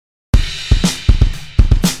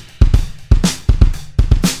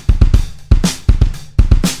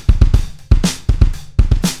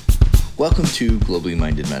Welcome to Globally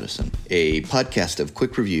Minded Medicine, a podcast of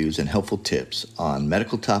quick reviews and helpful tips on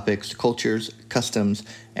medical topics, cultures, customs,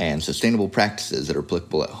 and sustainable practices that are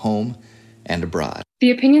applicable at home and abroad.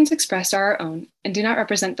 The opinions expressed are our own and do not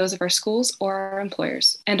represent those of our schools or our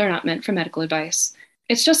employers and are not meant for medical advice.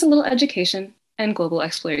 It's just a little education and global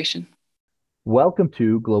exploration. Welcome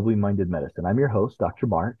to Globally Minded Medicine. I'm your host, Dr.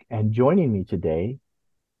 Mark, and joining me today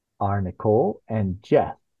are Nicole and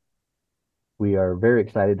Jess. We are very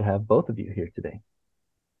excited to have both of you here today.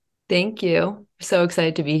 Thank you. So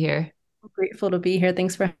excited to be here. Grateful to be here.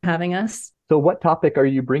 Thanks for having us. So what topic are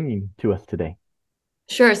you bringing to us today?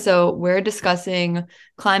 Sure. So we're discussing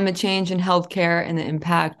climate change in healthcare and the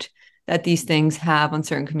impact that these things have on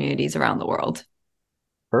certain communities around the world.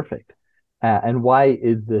 Perfect. And why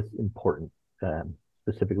is this important,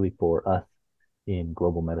 specifically for us in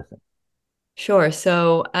global medicine? Sure.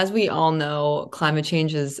 So as we all know, climate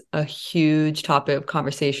change is a huge topic of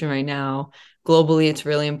conversation right now. Globally, it's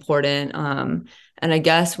really important. And I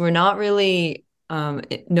guess we're not really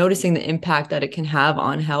noticing the impact that it can have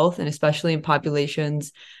on health, and especially in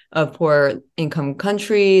populations of poor income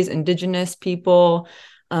countries, indigenous people.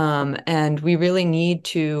 And we really need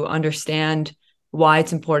to understand why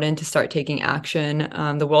it's important to start taking action.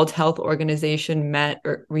 The World Health Organization met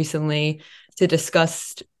recently to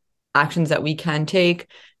discuss actions that we can take.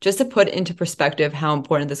 Just to put into perspective how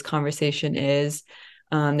important this conversation is,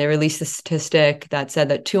 they released a statistic that said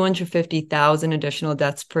that 250,000 additional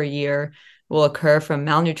deaths per year will occur from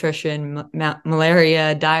malnutrition,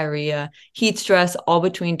 malaria, diarrhea, heat stress, all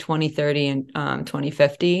between 2030 and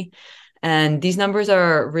 2050. And these numbers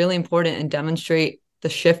are really important and demonstrate the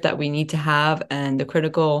shift that we need to have and the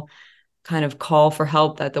critical kind of call for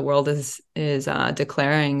help that the world is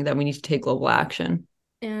declaring that we need to take global action.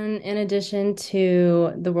 And in addition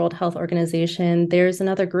to the World Health Organization, there's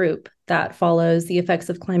another group that follows the effects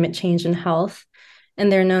of climate change in health,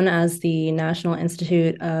 and they're known as the National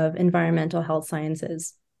Institute of Environmental Health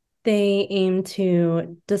Sciences. They aim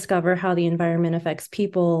to discover how the environment affects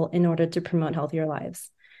people in order to promote healthier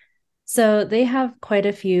lives. So they have quite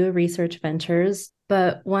a few research ventures,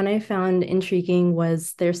 but one I found intriguing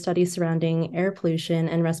was their study surrounding air pollution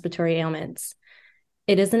and respiratory ailments.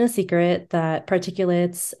 It isn't a secret that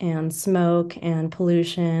particulates and smoke and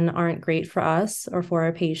pollution aren't great for us or for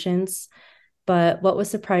our patients. But what was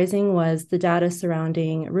surprising was the data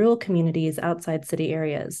surrounding rural communities outside city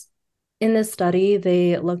areas. In this study,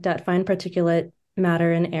 they looked at fine particulate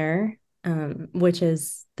matter in air, which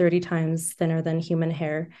is 30 times thinner than human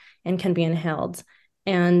hair and can be inhaled.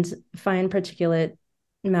 And fine particulate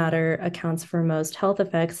matter accounts for most health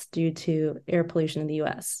effects due to air pollution in the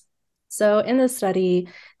US. So in this study,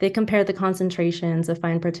 they compared the concentrations of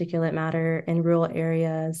fine particulate matter in rural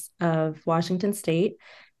areas of Washington state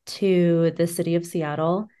to the city of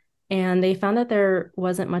Seattle. And they found that there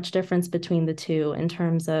wasn't much difference between the two in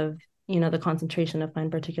terms of, the concentration of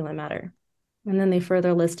fine particulate matter. And then they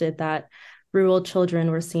further listed that rural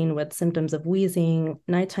children were seen with symptoms of wheezing,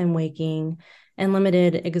 nighttime waking, and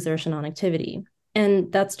limited exertion on activity.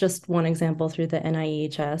 And that's just one example through the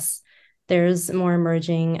NIEHS. There's more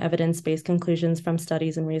emerging evidence-based conclusions from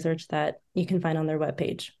studies and research that you can find on their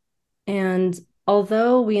webpage. And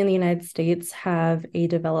although we in the United States have a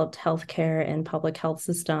developed healthcare and public health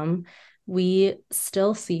system, we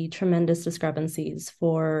still see tremendous discrepancies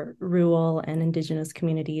for rural and indigenous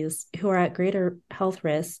communities who are at greater health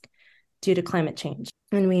risk due to climate change.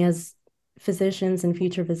 And we as physicians and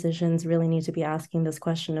future physicians really need to be asking this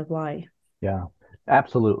question of why. Yeah.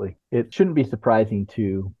 Absolutely. It shouldn't be surprising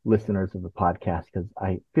to listeners of the podcast, because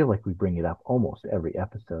I feel like we bring it up almost every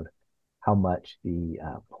episode, how much the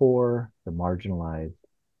poor, the marginalized,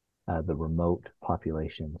 the remote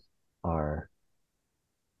populations are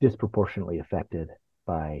disproportionately affected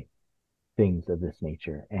by things of this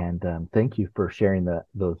nature. And thank you for sharing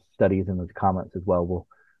those studies and those comments as well. We'll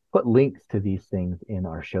put links to these things in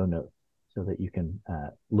our show notes so that you can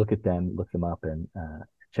look at them, look them up, and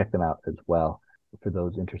check them out as well, for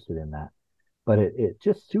those interested in that. But it's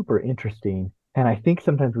just super interesting. And I think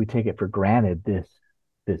sometimes we take it for granted,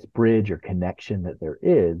 this bridge or connection that there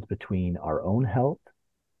is between our own health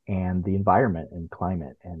and the environment and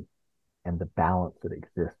climate and the balance that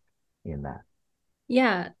exists in that.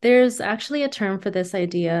 Yeah, there's actually a term for this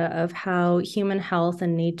idea of how human health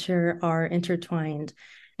and nature are intertwined.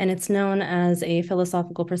 And it's known as a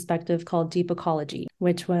philosophical perspective called deep ecology,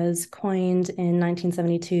 which was coined in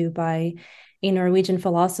 1972 by a Norwegian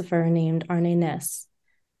philosopher named Arne Næss.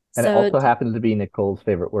 And it also happens to be Nicole's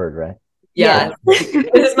favorite word, right? Yeah. This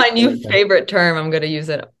is my new favorite term. I'm going to use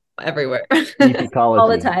it everywhere. Deep ecology. All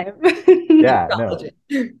the time. Yeah, no.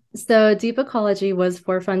 So Deep Ecology was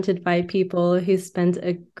forefronted by people who spent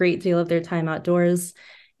a great deal of their time outdoors.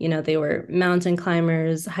 They were mountain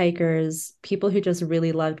climbers, hikers, people who just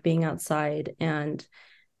really loved being outside, and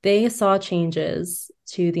they saw changes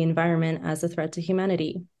to the environment as a threat to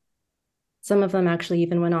humanity. Some of them actually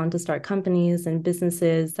even went on to start companies and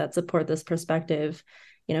businesses that support this perspective,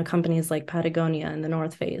 companies like Patagonia and the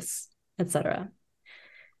North Face, etc.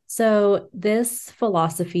 So this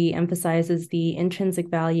philosophy emphasizes the intrinsic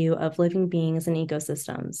value of living beings and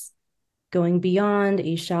ecosystems, going beyond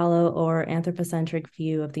a shallow or anthropocentric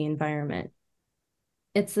view of the environment.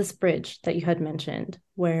 It's this bridge that you had mentioned,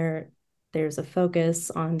 where there's a focus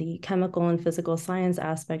on the chemical and physical science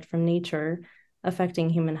aspect from nature affecting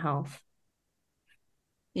human health.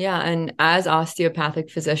 Yeah, and as osteopathic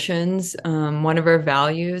physicians, one of our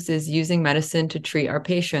values is using medicine to treat our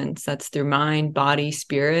patients. That's through mind, body,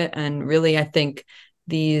 spirit. And really, I think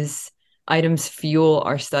these items fuel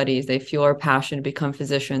our studies. They fuel our passion to become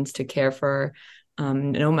physicians, to care for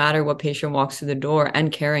no matter what patient walks through the door, and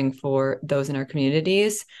caring for those in our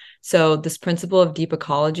communities. So this principle of deep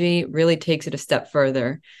ecology really takes it a step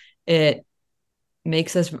further. It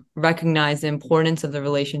makes us recognize the importance of the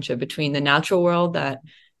relationship between the natural world that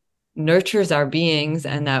nurtures our beings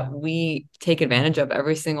and that we take advantage of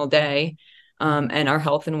every single day, and our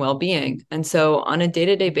health and well-being. And so on a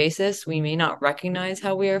day-to-day basis, we may not recognize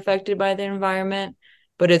how we are affected by the environment,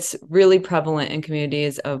 but it's really prevalent in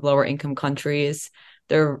communities of lower income countries.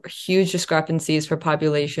 There are huge discrepancies for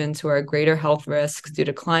populations who are at greater health risks due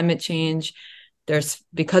to climate change. There's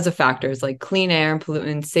because of factors like clean air and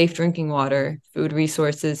pollutants, safe drinking water, food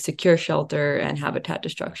resources, secure shelter, and habitat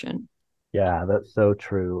destruction. Yeah, that's so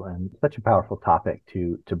true, and such a powerful topic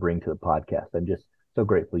to bring to the podcast. I'm just so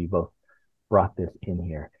grateful you both brought this in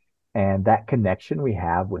here. And that connection we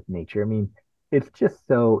have with nature, I mean, it's just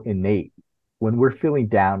so innate. When we're feeling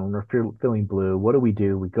down, when we're feeling blue, what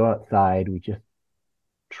do? We go outside, we just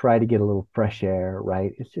try to get a little fresh air,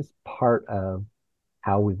 right? It's just part of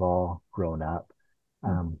how we've all grown up.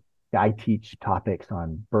 I teach topics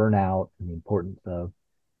on burnout and the importance of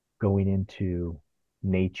going into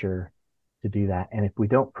nature to do that. And if we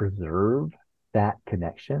don't preserve that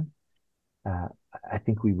connection, I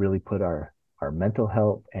think we really put our mental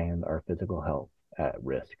health and our physical health at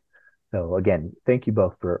risk. So again, thank you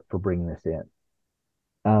both for bringing this in.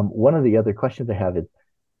 One of the other questions I have is,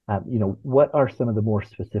 what are some of the more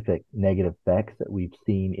specific negative effects that we've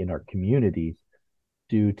seen in our communities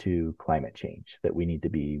due to climate change that we need to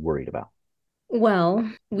be worried about?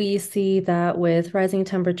 Well, we see that with rising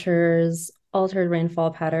temperatures, altered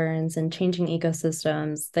rainfall patterns, and changing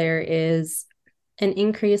ecosystems, there is an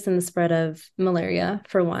increase in the spread of malaria,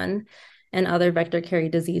 for one, and other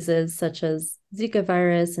vector-carried diseases such as Zika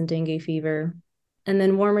virus and dengue fever. And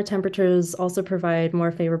then warmer temperatures also provide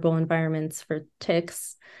more favorable environments for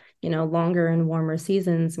ticks. Longer and warmer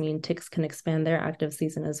seasons mean ticks can expand their active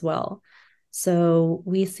season as well. So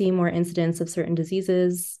we see more incidents of certain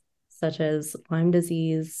diseases such as Lyme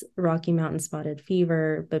disease, Rocky Mountain spotted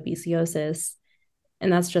fever, babesiosis,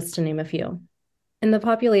 and that's just to name a few. And the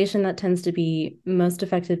population that tends to be most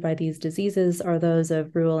affected by these diseases are those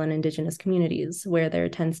of rural and indigenous communities, where there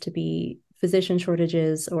tends to be physician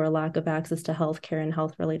shortages or a lack of access to healthcare and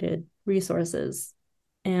health-related resources.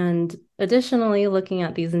 And additionally, looking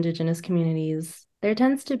at these indigenous communities, there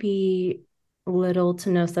tends to be little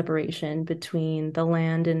to no separation between the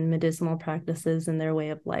land and medicinal practices and their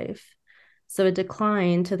way of life. So a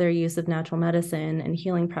decline to their use of natural medicine and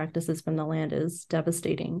healing practices from the land is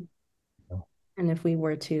devastating. And if we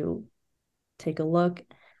were to take a look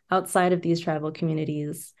outside of these tribal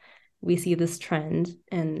communities, we see this trend,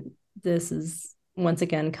 and this is once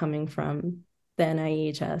again coming from the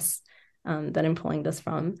NIEHS that I'm pulling this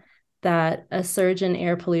from, that a surge in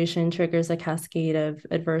air pollution triggers a cascade of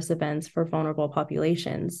adverse events for vulnerable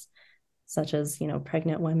populations, such as,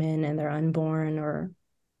 pregnant women and their unborn, or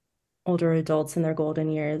older adults in their golden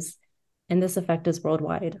years. And this effect is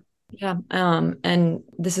worldwide. Yeah, and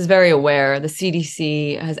this is very aware. The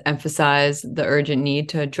CDC has emphasized the urgent need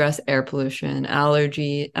to address air pollution,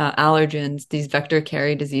 allergens, these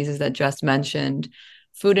vector-carried diseases that Jess mentioned,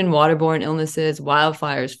 food and waterborne illnesses,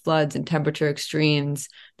 wildfires, floods, and temperature extremes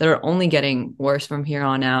that are only getting worse from here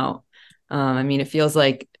on out. It feels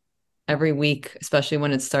like every week, especially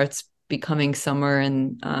when it starts becoming summer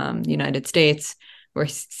in the United States, we're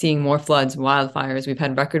seeing more floods, wildfires. We've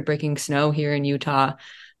had record-breaking snow here in Utah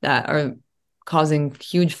that are causing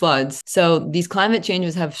huge floods. So these climate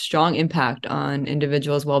changes have strong impact on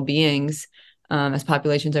individuals' well-beings. as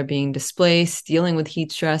populations are being displaced, dealing with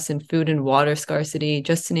heat stress and food and water scarcity,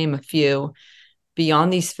 just to name a few.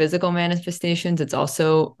 Beyond these physical manifestations, it's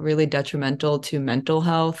also really detrimental to mental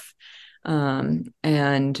health.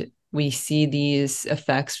 And we see these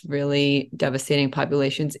effects really devastating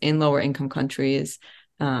populations in lower income countries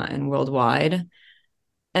and worldwide.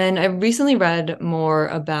 And I recently read more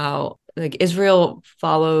about like Israel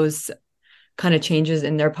follows kind of changes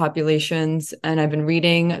in their populations. And I've been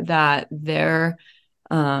reading that their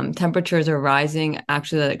temperatures are rising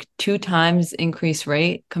actually like 2 times increased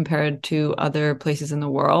rate compared to other places in the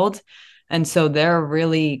world. And so they're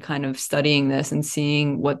really kind of studying this and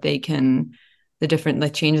seeing what they can, the different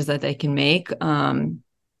like changes that they can make. And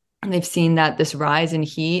they've seen that this rise in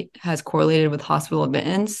heat has correlated with hospital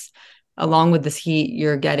admittance. Along with this heat,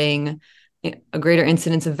 you're getting a greater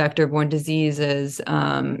incidence of vector-borne diseases,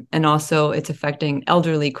 and also it's affecting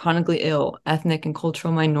elderly, chronically ill, ethnic and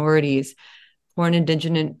cultural minorities, poor and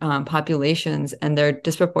indigenous populations, and they're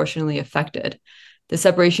disproportionately affected. The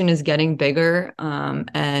separation is getting bigger,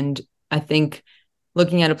 and I think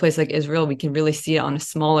looking at a place like Israel, we can really see it on a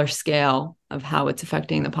smaller scale of how it's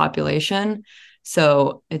affecting the population.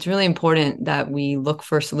 So it's really important that we look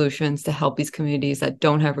for solutions to help these communities that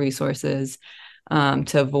don't have resources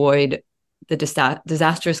to avoid the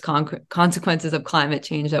disastrous consequences of climate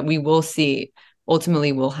change that we will see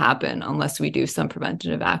ultimately will happen unless we do some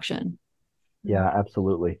preventative action. Yeah,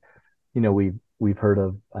 absolutely. You know, we've heard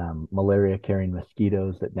of malaria carrying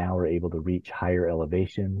mosquitoes that now are able to reach higher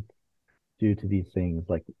elevations due to these things.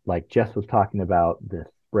 Like Jess was talking about, the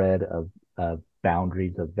spread of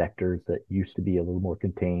boundaries of vectors that used to be a little more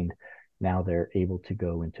contained. Now they're able to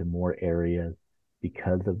go into more areas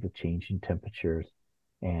because of the change in temperatures.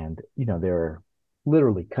 And, you know, there are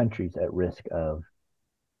literally countries at risk of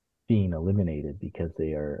being eliminated because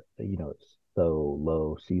they are, you know, so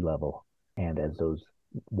low sea level. And as those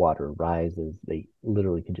water rises, they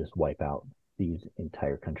literally can just wipe out these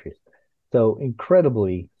entire countries. So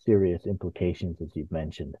incredibly serious implications, as you've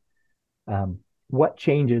mentioned. What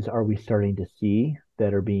changes are we starting to see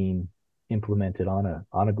that are being implemented on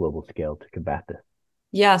a global scale to combat this?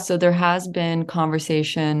 Yeah, so there has been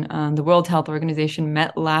conversation. The World Health Organization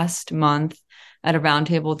met last month at a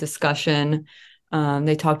roundtable discussion.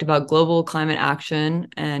 They talked about global climate action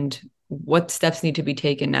and what steps need to be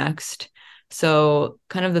taken next. So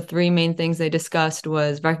kind of the 3 main things they discussed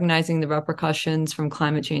was recognizing the repercussions from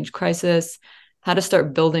climate change crisis, how to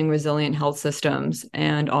start building resilient health systems,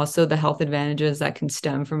 and also the health advantages that can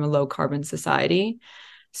stem from a low carbon society.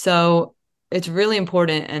 So it's really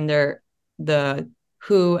important, and the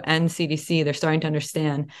WHO and CDC, they're starting to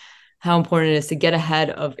understand how important it is to get ahead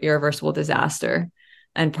of irreversible disaster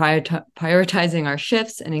and prioritizing our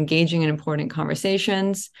shifts and engaging in important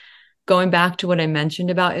conversations. Going back to what I mentioned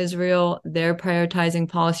about Israel, they're prioritizing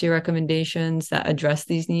policy recommendations that address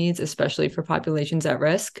these needs, especially for populations at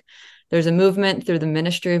risk. There's a movement through the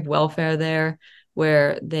Ministry of Welfare there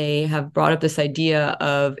where they have brought up this idea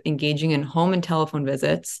of engaging in home and telephone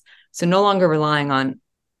visits. So no longer relying on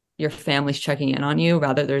your family's checking in on you.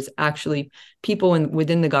 Rather, there's actually people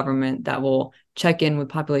within the government that will check in with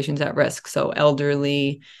populations at risk. So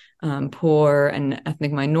elderly, poor, and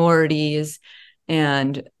ethnic minorities.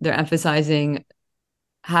 And they're emphasizing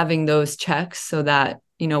having those checks so that,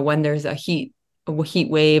 you know, when there's a heat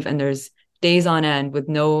wave and there's days on end with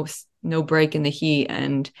no break in the heat,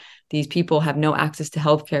 and these people have no access to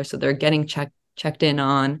healthcare, so they're getting checked in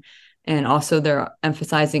on. And also they're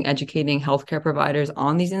emphasizing educating healthcare providers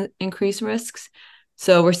on these increased risks.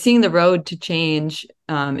 So we're seeing the road to change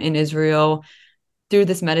in Israel through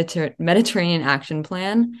this Mediterranean Action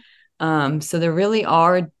Plan. So there really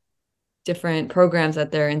are different programs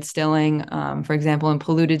that they're instilling. For example, in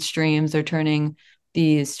polluted streams, they're turning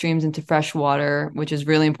these streams into fresh water, which is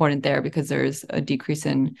really important there because there's a decrease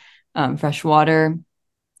in fresh water.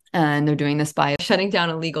 And they're doing this by shutting down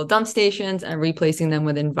illegal dump stations and replacing them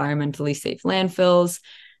with environmentally safe landfills.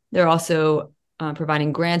 They're also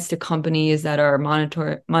providing grants to companies that are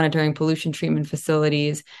monitoring pollution treatment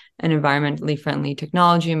facilities and environmentally friendly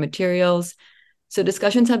technology and materials. So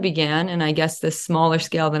discussions have began, and I guess this smaller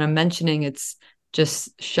scale that I'm mentioning, it's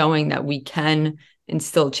just showing that we can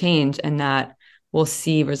instill change and that we'll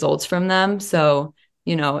see results from them. So,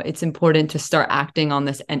 you know, it's important to start acting on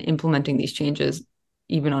this and implementing these changes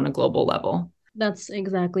even on a global level. That's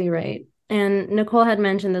exactly right. And Nicole had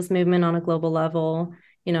mentioned this movement on a global level,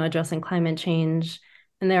 you know, addressing climate change.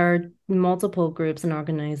 And there are multiple groups and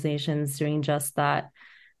organizations doing just that.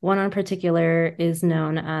 One in particular is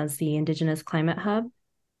known as the Indigenous Climate Hub,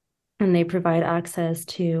 and they provide access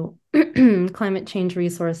to climate change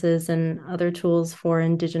resources and other tools for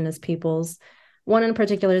Indigenous peoples One in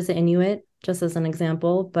particular is the Inuit, just as an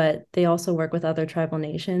example, but they also work with other tribal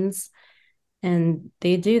nations. And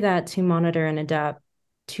they do that to monitor and adapt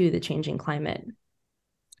to the changing climate.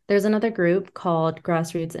 There's another group called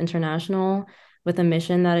Grassroots International with a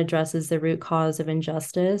mission that addresses the root cause of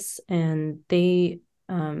injustice, and they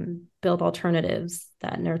build alternatives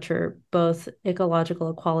that nurture both ecological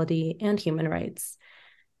equality and human rights.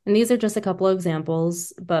 And these are just a couple of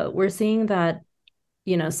examples, but we're seeing that,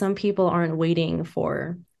 some people aren't waiting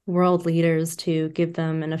for world leaders to give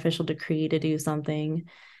them an official decree to do something.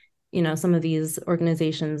 Some of these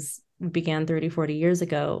organizations began 30, 40 years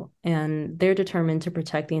ago, and they're determined to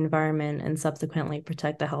protect the environment and subsequently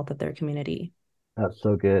protect the health of their community. That's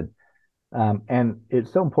so good. And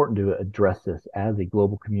it's so important to address this as a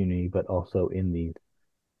global community, but also in these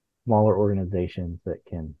smaller organizations that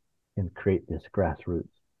can create this grassroots.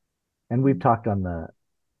 And we've talked on the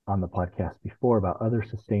podcast before about other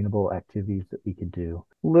sustainable activities that we could do,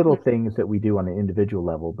 little things that we do on an individual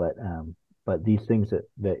level, but these things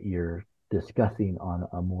that you're discussing on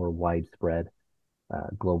a more widespread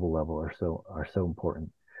global level are so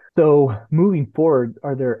important. So moving forward,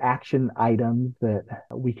 are there action items that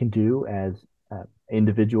we can do as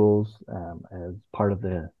individuals, as part of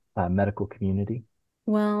the medical community?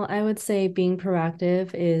 Well, I would say being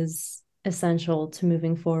proactive is essential to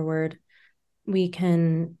moving forward. We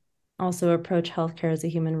can also approach healthcare as a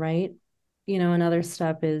human right. Another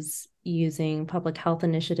step is using public health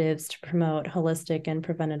initiatives to promote holistic and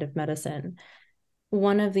preventative medicine.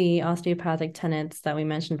 One of the osteopathic tenets that we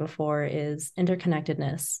mentioned before is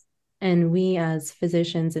interconnectedness. And we as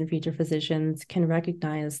physicians and future physicians can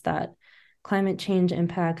recognize that climate change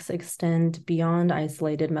impacts extend beyond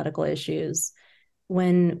isolated medical issues.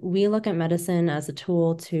 When we look at medicine as a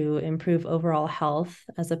tool to improve overall health,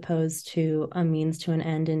 as opposed to a means to an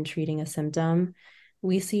end in treating a symptom,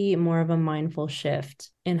 we see more of a mindful shift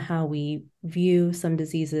in how we view some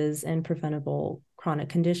diseases and preventable chronic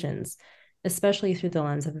conditions, especially through the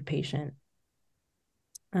lens of a patient.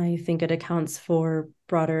 I think it accounts for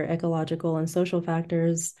broader ecological and social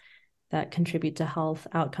factors that contribute to health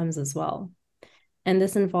outcomes as well. And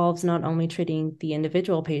this involves not only treating the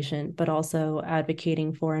individual patient, but also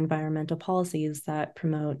advocating for environmental policies that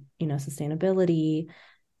promote, sustainability,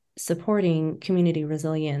 supporting community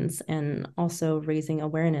resilience, and also raising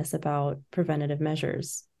awareness about preventative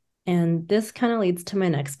measures. And this kind of leads to my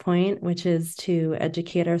next point, which is to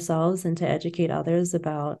educate ourselves and to educate others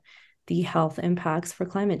about the health impacts for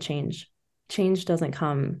climate change. Change doesn't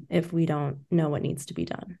come if we don't know what needs to be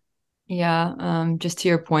done. Yeah, just to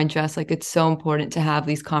your point, Jess, it's so important to have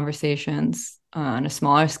these conversations on a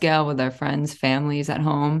smaller scale with our friends, families at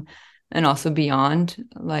home, and also beyond.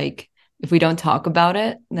 If we don't talk about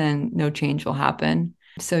it, then no change will happen.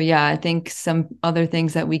 So yeah, I think some other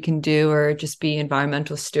things that we can do are just be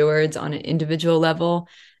environmental stewards on an individual level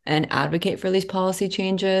and advocate for these policy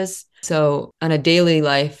changes. So on a daily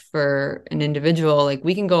life for an individual,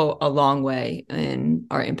 we can go a long way in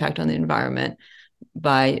our impact on the environment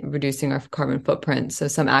by reducing our carbon footprint. So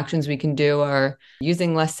some actions we can do are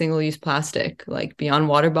using less single-use plastic, beyond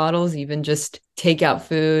water bottles, even just take out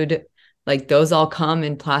food. Those all come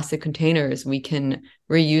in plastic containers. We can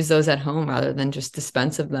reuse those at home rather than just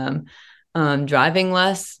dispense of them. Driving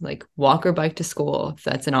less, walk or bike to school, if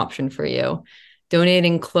that's an option for you.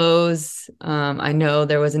 Donating clothes. I know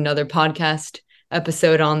there was another podcast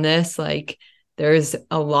episode on this. There's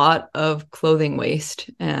a lot of clothing waste,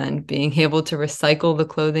 and being able to recycle the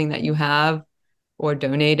clothing that you have or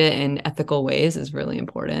donate it in ethical ways is really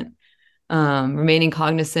important. Remaining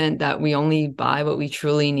cognizant that we only buy what we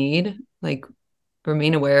truly need.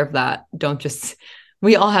 Remain aware of that.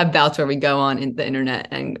 We all have bouts where we go on the internet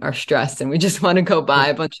and are stressed and we just want to go buy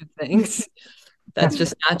a bunch of things. That's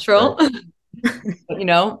just natural.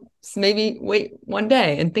 So maybe wait one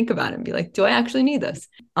day and think about it and be like, do I actually need this?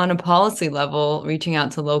 On a policy level, reaching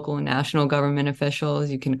out to local and national government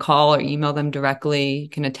officials, you can call or email them directly. You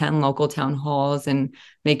can attend local town halls and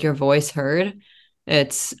make your voice heard.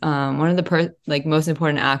 It's one of the most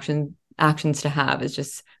important actions to have is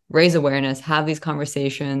just raise awareness, have these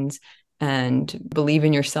conversations, and believe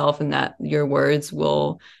in yourself and that your words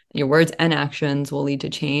and actions will lead to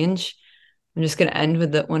change. I'm just going to end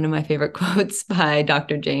with one of my favorite quotes by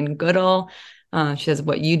Dr. Jane Goodall. She says,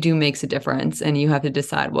 "What you do makes a difference, and you have to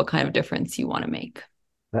decide what kind of difference you want to make."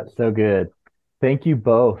 That's so good. Thank you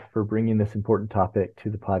both for bringing this important topic to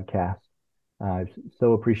the podcast. I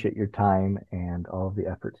so appreciate your time and all of the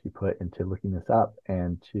efforts you put into looking this up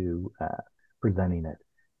and to presenting it.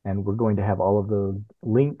 And we're going to have all of those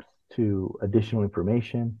links to additional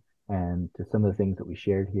information and to some of the things that we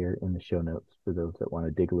shared here in the show notes for those that want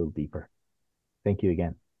to dig a little deeper. Thank you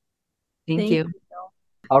again. Thank you.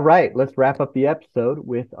 All right, let's wrap up the episode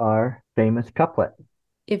with our famous couplet.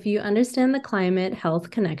 If you understand the climate health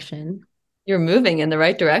connection, you're moving in the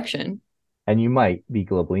right direction. And you might be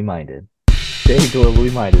globally minded. Stay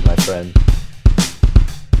globally minded, my friends.